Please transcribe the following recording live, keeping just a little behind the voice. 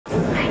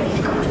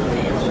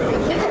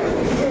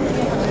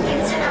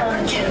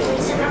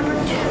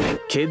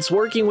Kids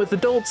working with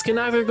adults can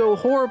either go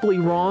horribly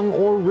wrong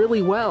or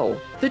really well.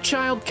 The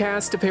child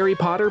cast of Harry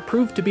Potter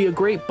proved to be a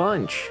great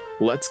bunch.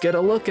 Let's get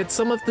a look at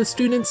some of the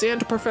students'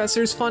 and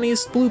professors'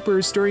 funniest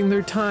bloopers during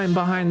their time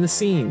behind the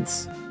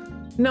scenes.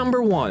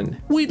 Number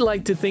 1. We'd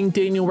like to think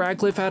Daniel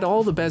Radcliffe had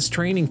all the best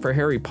training for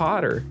Harry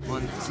Potter.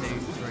 1, 2,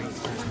 3,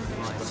 4,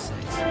 5,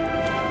 6. I'm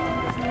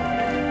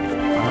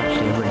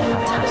actually a really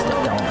fantastic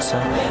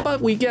dancer. But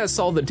we guess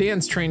all the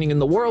dance training in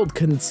the world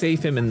couldn't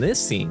save him in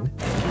this scene.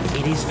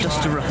 It is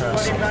just a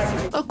rehearsal.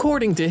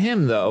 According to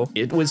him, though,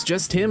 it was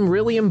just him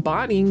really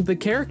embodying the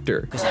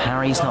character. Because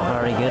Harry's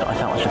not very good, I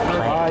felt I should play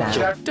it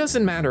down.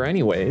 Doesn't matter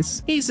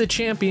anyways. He's a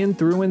champion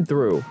through and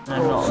through.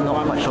 I'm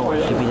not quite sure what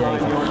I should be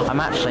doing.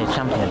 I'm actually a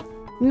champion.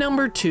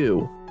 Number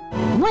 2.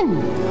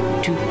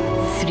 1, 2,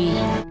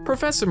 3.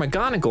 Professor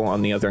McGonagall,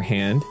 on the other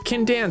hand,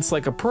 can dance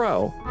like a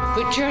pro.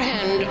 Put your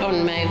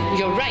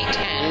right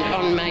hand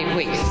on my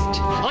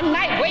waist. On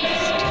my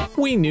waist!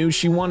 We knew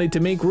she wanted to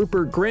make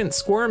Rupert Grint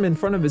squirm in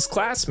front of his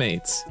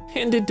classmates,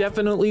 and it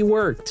definitely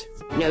worked.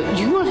 No,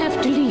 you will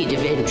have to lead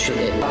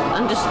eventually.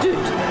 Understood?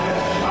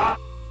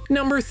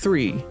 Number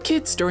 3.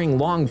 Kids during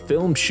long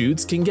film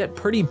shoots can get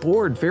pretty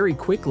bored very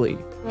quickly.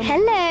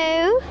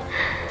 Hello.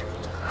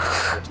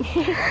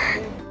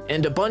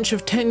 And a bunch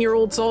of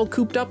 10-year-olds all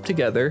cooped up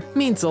together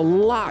means a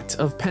lot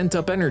of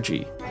pent-up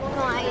energy.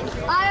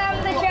 I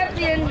am the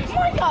champion. Oh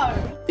my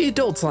God. The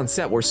adults on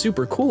set were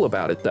super cool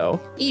about it though,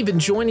 even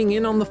joining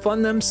in on the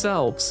fun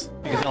themselves.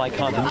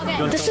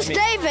 This is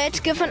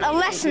David given a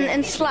lesson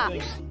in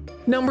slaps.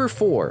 Number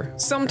 4.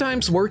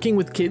 Sometimes working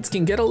with kids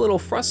can get a little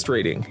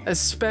frustrating,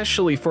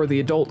 especially for the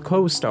adult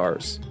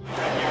co-stars.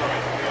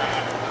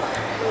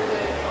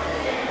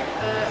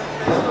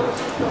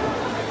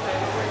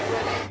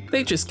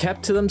 They just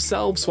kept to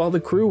themselves while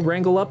the crew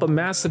wrangle up a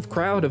massive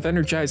crowd of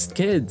energized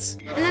kids.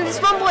 And then this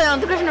one boy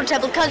on the Gryffindor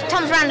table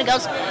comes around and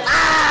goes,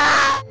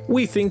 ah!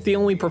 We think the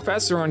only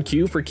professor on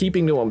cue for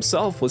keeping to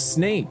himself was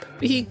Snape.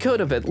 He could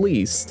have at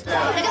least. Look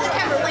at the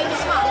camera, wave and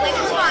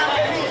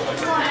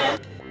smile.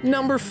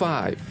 Number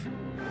 5.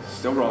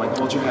 Still rolling,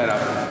 hold your head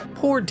up.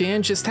 Poor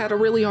Dan just had a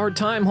really hard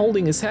time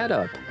holding his head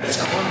up.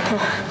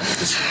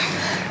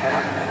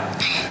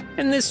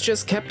 And this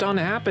just kept on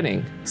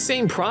happening.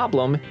 Same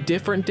problem,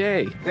 different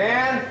day.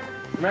 Dan,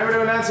 remember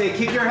to enunciate,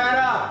 keep your head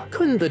up!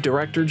 Couldn't the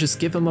director just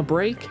give him a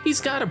break? He's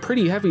got a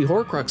pretty heavy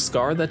Horcrux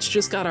scar that's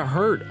just gotta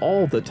hurt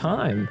all the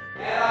time.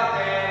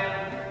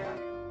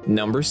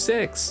 Number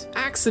 6.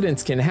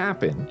 Accidents can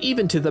happen,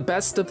 even to the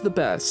best of the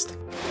best.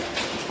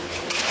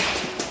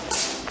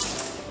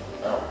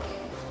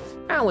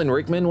 Alan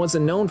Rickman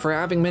wasn't known for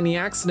having many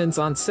accidents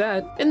on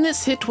set, and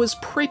this hit was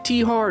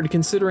pretty hard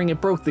considering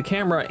it broke the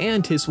camera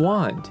and his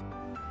wand.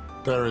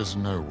 There is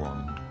no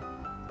wand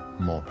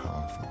more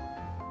powerful.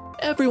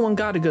 Everyone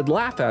got a good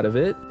laugh out of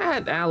it,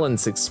 at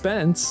Alan's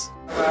expense.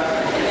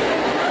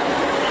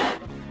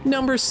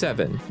 Number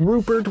 7.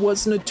 Rupert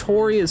was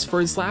notorious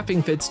for his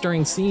laughing fits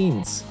during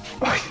scenes.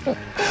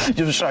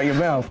 Just shut your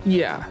mouth.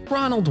 Yeah,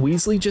 Ronald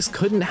Weasley just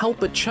couldn't help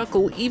but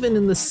chuckle even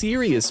in the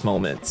serious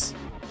moments.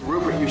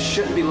 Rupert, you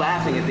shouldn't be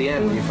laughing at the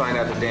end when you find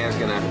out that Dan's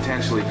gonna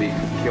potentially be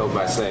killed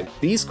by Snape.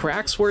 These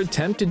cracks were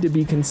attempted to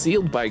be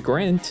concealed by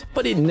Grint,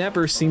 but it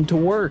never seemed to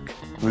work.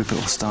 Rupert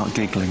will start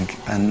giggling,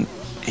 and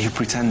he'll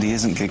pretend he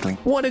isn't giggling.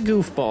 What a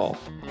goofball.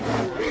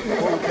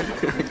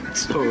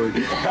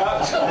 Sorry.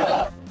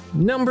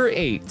 Number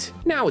 8.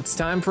 Now it's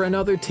time for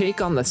another take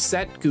on the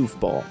set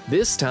goofball.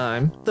 This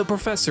time, the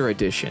Professor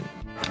edition.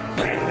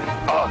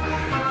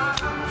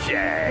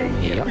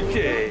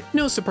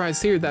 No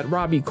surprise here that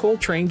Robbie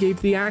Coltrane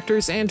gave the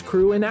actors and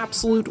crew an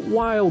absolute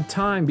wild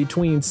time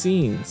between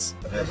scenes.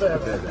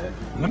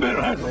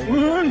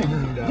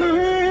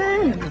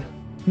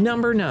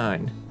 Number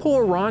 9.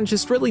 Poor Ron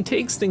just really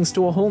takes things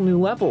to a whole new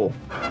level.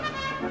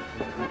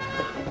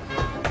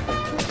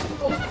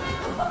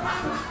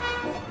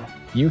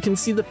 You can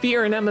see the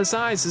fear in Emma's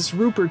eyes as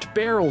Rupert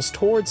barrels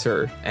towards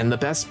her. And the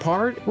best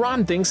part?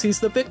 Ron thinks he's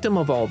the victim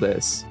of all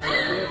this.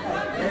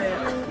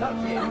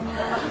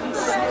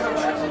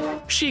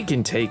 She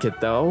can take it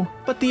though,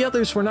 but the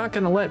others were not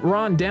going to let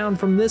Ron down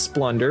from this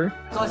blunder.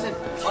 I said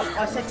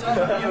to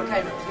him, are you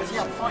okay? Because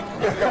yeah, I'm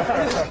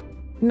fine.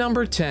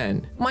 Number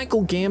 10.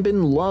 Michael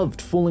Gambon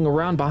loved fooling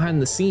around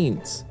behind the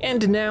scenes,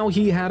 and now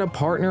he had a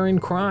partner in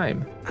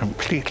crime.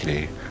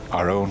 Completely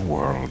our own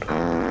world.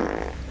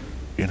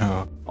 You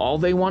know. All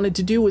they wanted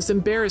to do was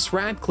embarrass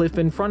Radcliffe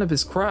in front of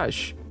his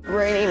crush.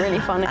 Really, really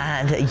funny.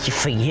 And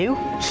for you?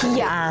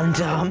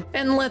 Yeah.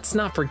 And let's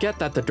not forget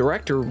that the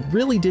director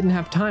really didn't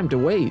have time to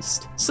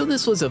waste. So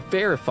this was a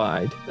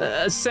verified,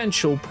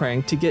 essential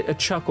prank to get a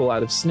chuckle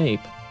out of Snape.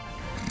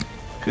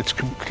 It's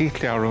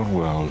completely our own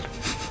world.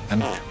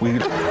 And we...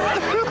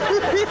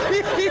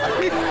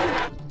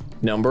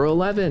 Number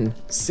 11.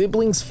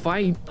 Siblings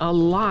fight a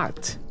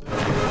lot.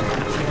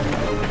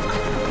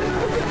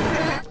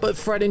 But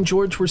Fred and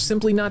George were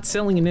simply not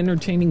selling an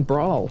entertaining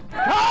brawl.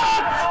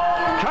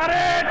 Cut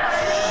it!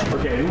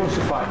 Okay, who wants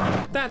to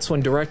fight? That's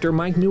when director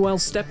Mike Newell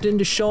stepped in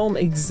to show him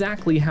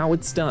exactly how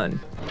it's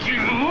done.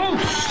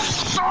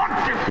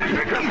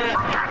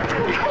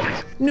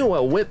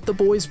 Noah whipped the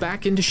boys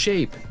back into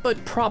shape,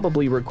 but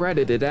probably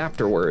regretted it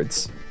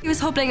afterwards. He was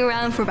hobbling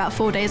around for about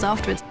 4 days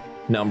afterwards.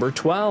 Number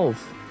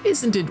 12.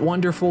 Isn't it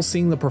wonderful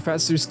seeing the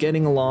professors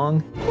getting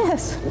along?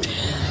 Yes.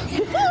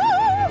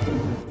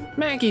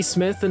 Maggie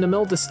Smith and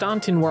Imelda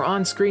Staunton were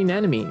on-screen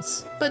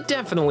enemies, but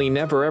definitely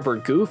never ever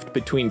goofed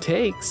between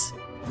takes.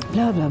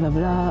 Blah, blah, blah,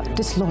 blah.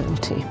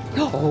 Disloyalty.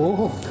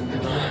 Oh.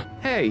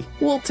 Hey,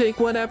 we'll take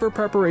whatever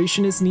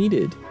preparation is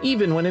needed,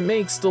 even when it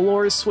makes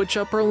Dolores switch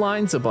up her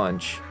lines a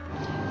bunch.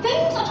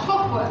 Things at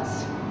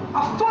Hogwarts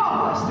are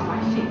far worse than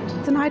I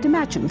feared. Than I'd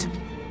imagined.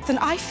 Than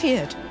I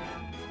feared.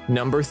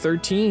 Number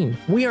 13.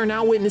 We are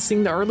now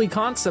witnessing the early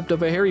concept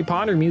of a Harry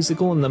Potter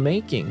musical in the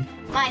making.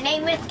 My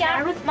name is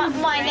Gareth.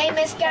 My name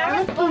is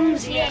Gareth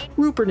Boomsy.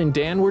 Rupert and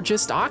Dan were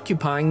just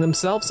occupying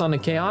themselves on a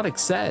chaotic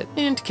set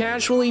and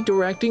casually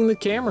directing the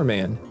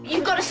cameraman.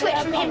 You've got to switch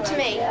from him to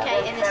me,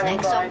 okay, in this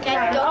next song,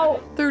 okay?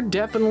 Go. They're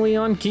definitely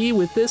on key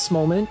with this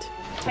moment.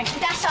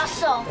 That's our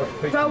song.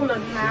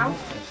 Roland now.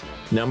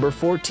 Number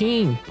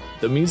 14.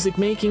 The music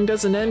making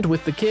doesn't end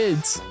with the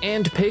kids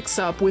and picks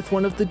up with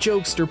one of the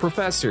jokester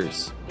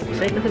professors.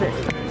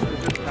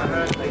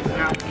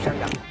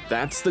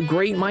 That's the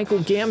great Michael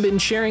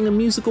Gambon sharing a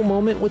musical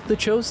moment with the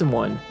chosen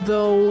one,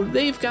 though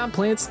they've got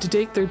plans to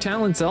take their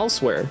talents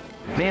elsewhere.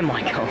 Me and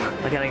Michael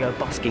are gonna go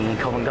busking in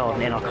Covent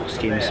Garden in our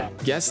costumes.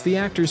 Guess the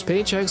actors'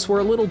 paychecks were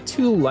a little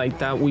too light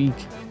that week.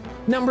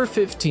 Number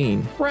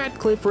 15.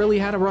 Radcliffe really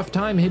had a rough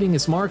time hitting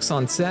his marks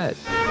on set.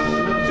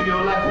 To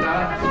your left,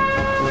 Dad.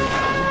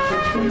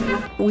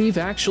 We've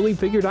actually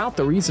figured out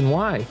the reason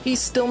why. He's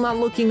still not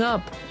looking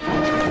up.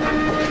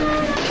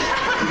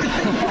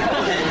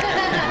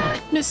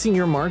 Missing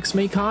your marks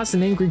may cause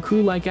an angry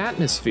crew-like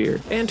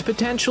atmosphere, and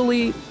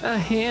potentially a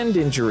hand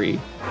injury.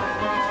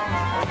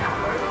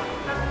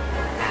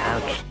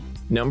 Ouch.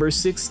 Number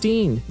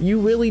 16. You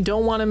really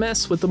don't want to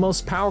mess with the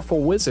most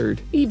powerful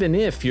wizard, even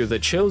if you're the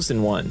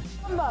chosen one.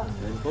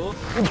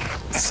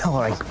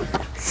 Sorry.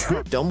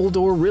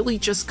 Dumbledore really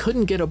just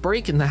couldn't get a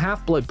break in the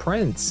Half-Blood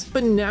Prince,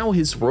 but now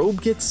his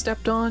robe gets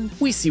stepped on?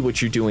 We see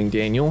what you're doing,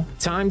 Daniel.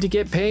 Time to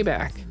get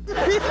payback.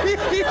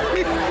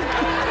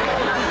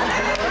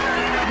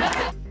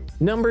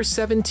 Number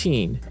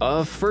 17.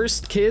 A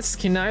first kiss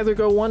can either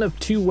go one of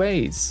two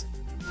ways.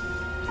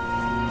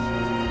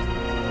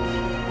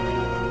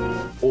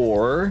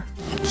 Or...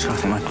 I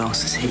think my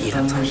glasses hit you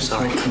that time,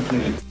 sorry.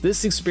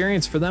 This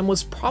experience for them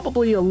was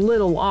probably a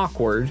little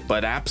awkward,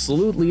 but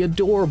absolutely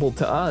adorable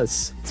to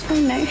us. It's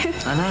fine now.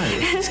 I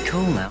know, it's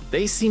cool now.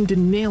 They seem to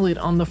nail it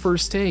on the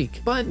first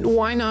take, but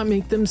why not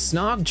make them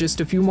snog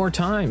just a few more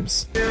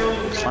times?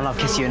 Well, I've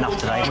kissed you enough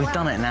today. We've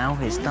done it now,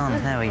 it's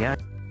done, there we go.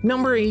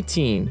 Number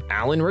 18.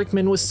 Alan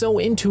Rickman was so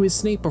into his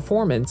Snape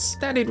performance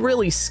that it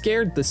really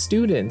scared the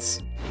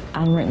students.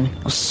 Alan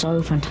Rickman was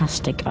so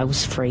fantastic, I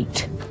was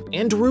freaked.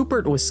 And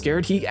Rupert was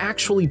scared he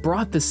actually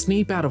brought the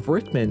Snape out of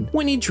Rickman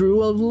when he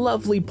drew a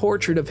lovely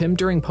portrait of him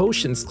during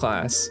potions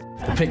class.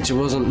 The picture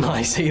wasn't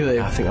nice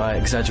either. I think I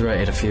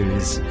exaggerated a few of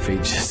his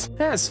features.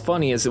 As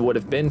funny as it would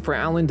have been for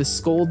Alan to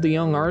scold the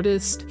young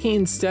artist, he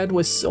instead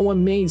was so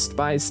amazed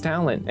by his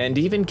talent and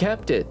even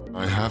kept it.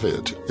 I have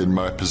it in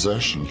my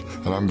possession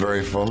and I'm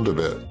very fond of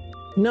it.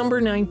 Number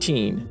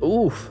 19.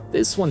 Oof,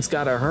 this one's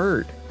gotta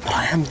hurt. But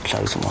I am the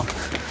chosen one.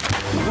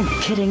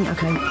 I'm kidding,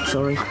 okay,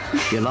 sorry.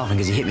 You're laughing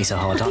because you hit me so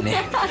hard, aren't you?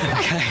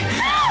 Okay.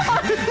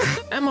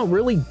 Emma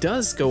really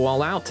does go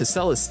all out to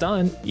sell a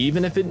stunt,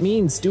 even if it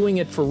means doing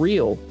it for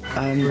real.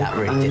 That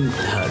really did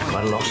hurt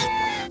quite a lot.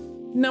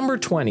 Number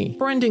 20.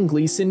 Brendan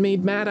Gleeson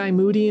made Mad-Eye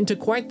Moody into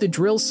quite the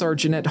drill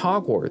sergeant at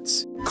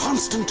Hogwarts.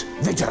 Constant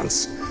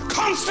vigilance!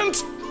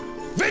 Constant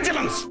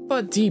vigilance!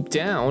 But deep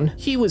down,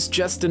 he was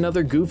just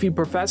another goofy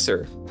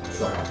professor.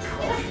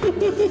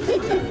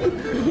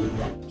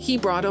 He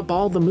brought up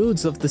all the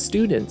moods of the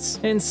students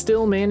and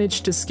still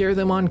managed to scare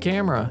them on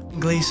camera.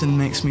 Gleeson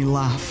makes me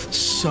laugh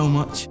so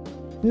much.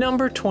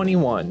 Number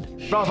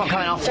 21. Roll's not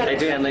coming off. How you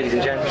doing, ladies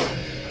and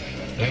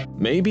gentlemen?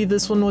 Maybe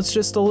this one was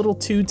just a little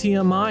too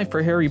TMI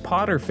for Harry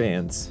Potter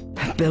fans.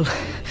 Bill,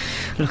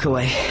 look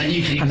away.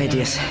 I'm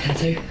hideous.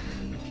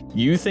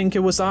 You think it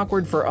was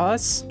awkward for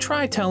us?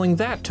 Try telling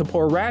that to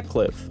poor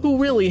Radcliffe, who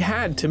really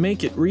had to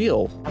make it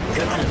real.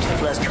 Good on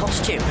Tiffler's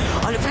costume.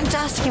 I look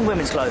fantastic in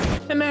women's clothing.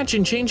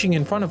 Imagine changing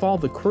in front of all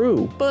the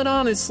crew, but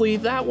honestly,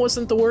 that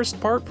wasn't the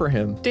worst part for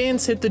him.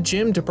 Dan's hit the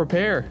gym to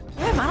prepare.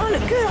 Yeah, man, I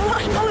look good.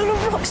 I look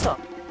like a rock star.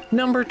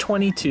 Number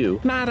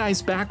 22.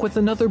 Mad-Eye's back with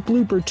another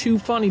blooper too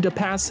funny to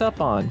pass up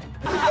on.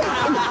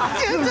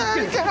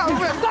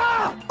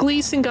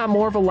 Gleeson got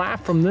more of a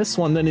laugh from this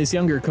one than his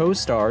younger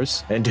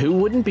co-stars, and who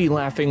wouldn't be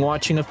laughing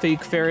watching a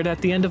fake ferret at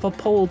the end of a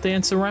pole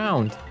dance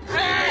around?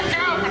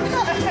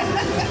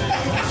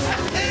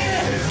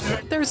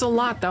 There's a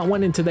lot that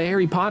went into the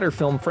Harry Potter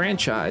film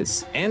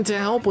franchise, and to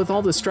help with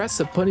all the stress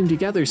of putting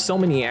together so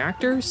many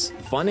actors,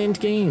 fun and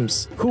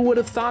games, who would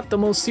have thought the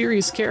most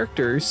serious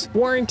characters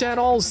weren't at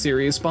all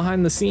serious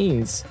behind the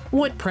scenes?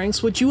 What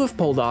pranks would you have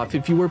pulled off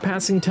if you were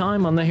passing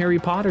time on the Harry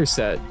Potter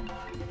set?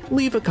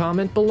 Leave a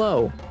comment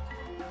below.